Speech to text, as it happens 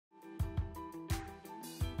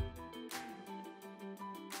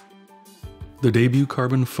the debut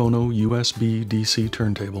Carbon Phono USB DC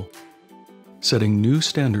turntable, setting new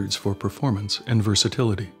standards for performance and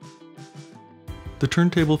versatility. The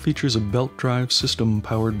turntable features a belt drive system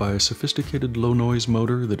powered by a sophisticated low-noise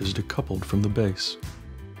motor that is decoupled from the bass.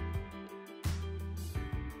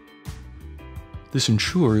 This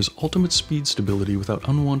ensures ultimate speed stability without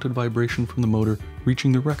unwanted vibration from the motor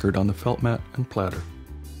reaching the record on the felt mat and platter.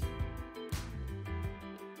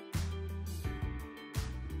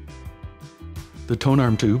 The tone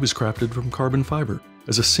arm tube is crafted from carbon fiber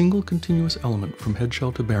as a single continuous element from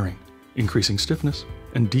headshell to bearing, increasing stiffness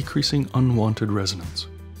and decreasing unwanted resonance.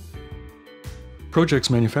 Pro-Ject's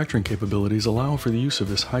manufacturing capabilities allow for the use of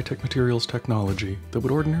this high-tech materials technology that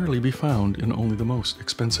would ordinarily be found in only the most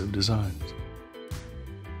expensive designs.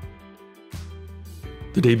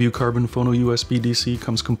 The debut Carbon Phono USB DC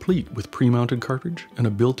comes complete with pre-mounted cartridge and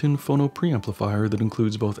a built-in phono preamplifier that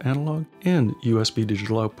includes both analog and USB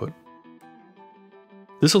digital output.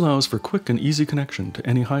 This allows for quick and easy connection to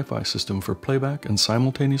any hi-fi system for playback and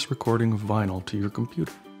simultaneous recording of vinyl to your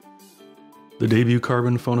computer. The debut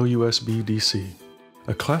Carbon Phono USB DC,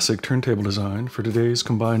 a classic turntable design for today's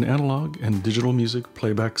combined analog and digital music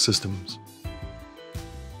playback systems.